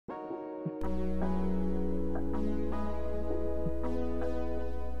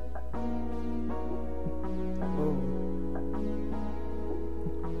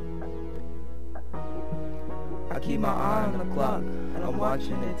my eye on the clock, and I'm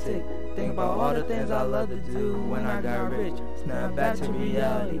watching it tick. Think about all the things I love to do when I got rich. Snap back to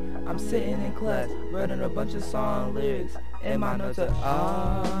reality. I'm sitting in class, writing a bunch of song lyrics. In my notes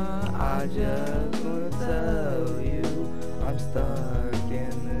are, I just wanna tell you, I'm stuck in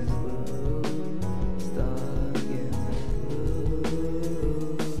this loop, stuck in this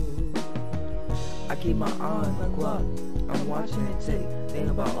loop. I keep my eye on the clock, I'm watching it tick. Think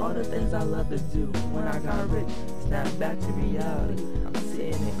about all the things I love to do when I got rich. Snap back to reality. I'm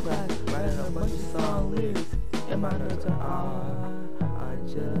sitting in class, writing a bunch of song lyrics. In my notes are, I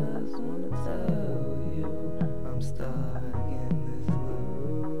just wanna tell you, I'm stuck in this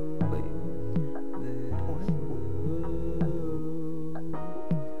loop.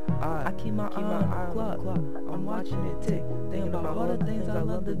 I keep my eye on the clock, I'm watching it tick. Thinking about all the things I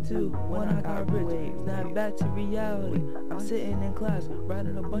love to do when I got rich. Snap back to reality. I'm sitting in class,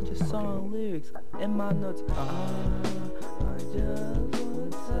 writing a bunch of song lyrics. In my notes, I just wanna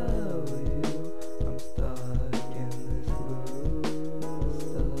tell you, I'm stuck in this loop,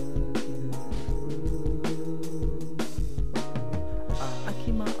 stuck in this loop. I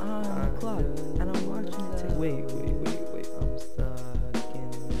keep my eye on the clock, and I'm watching it tick. Wait, I'm stuck in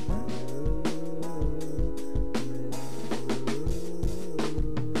this loop.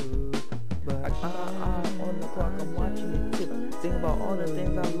 But I keep my eye on the clock, I'm watching it tick. Think about all the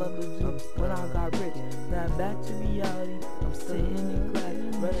things I love to do when I got rich. Now back to reality. I'm sitting in class,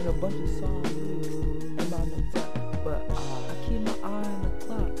 writing a bunch of songs in my notes. But I keep my eye on the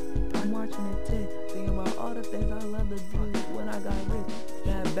clock. I'm watching it tick. Thinking about all the things I love to do when I got rich.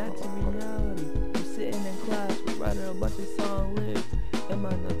 Now back to reality. I'm sitting in class, writing a bunch of song lyrics in my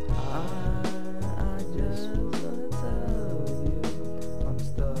notes. I just wanna tell you, I'm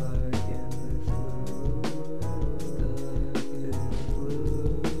stuck in this loop, stuck in this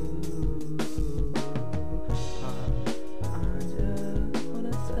loop. I just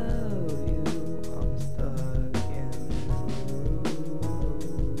wanna tell you, I'm stuck in this loop,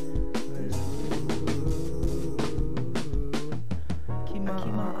 this loop. Keep my eye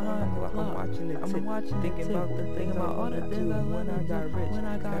on the clock, I'm watching it tick. Thinking about all the things I love to do when I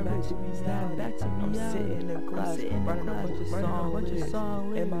got rich. Snap back to reality. I'm sitting in class, writing a bunch of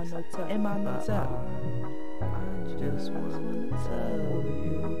songs in my notes app. I just wanna tell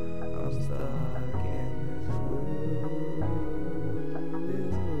you, I'm stuck in this loop,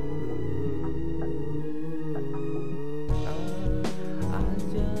 this loop. I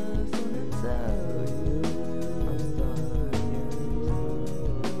just wanna tell you, I'm stuck in this loop,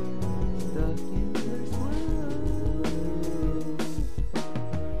 stuck in this loop.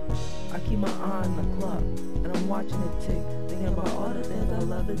 I keep my eye on the clock, and I'm watching it tick. Thinking about all the things I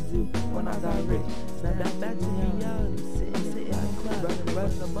love to do when I got rich. Snap back to reality. Sitting in class,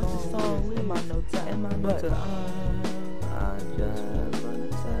 writing a bunch of songs in my notes.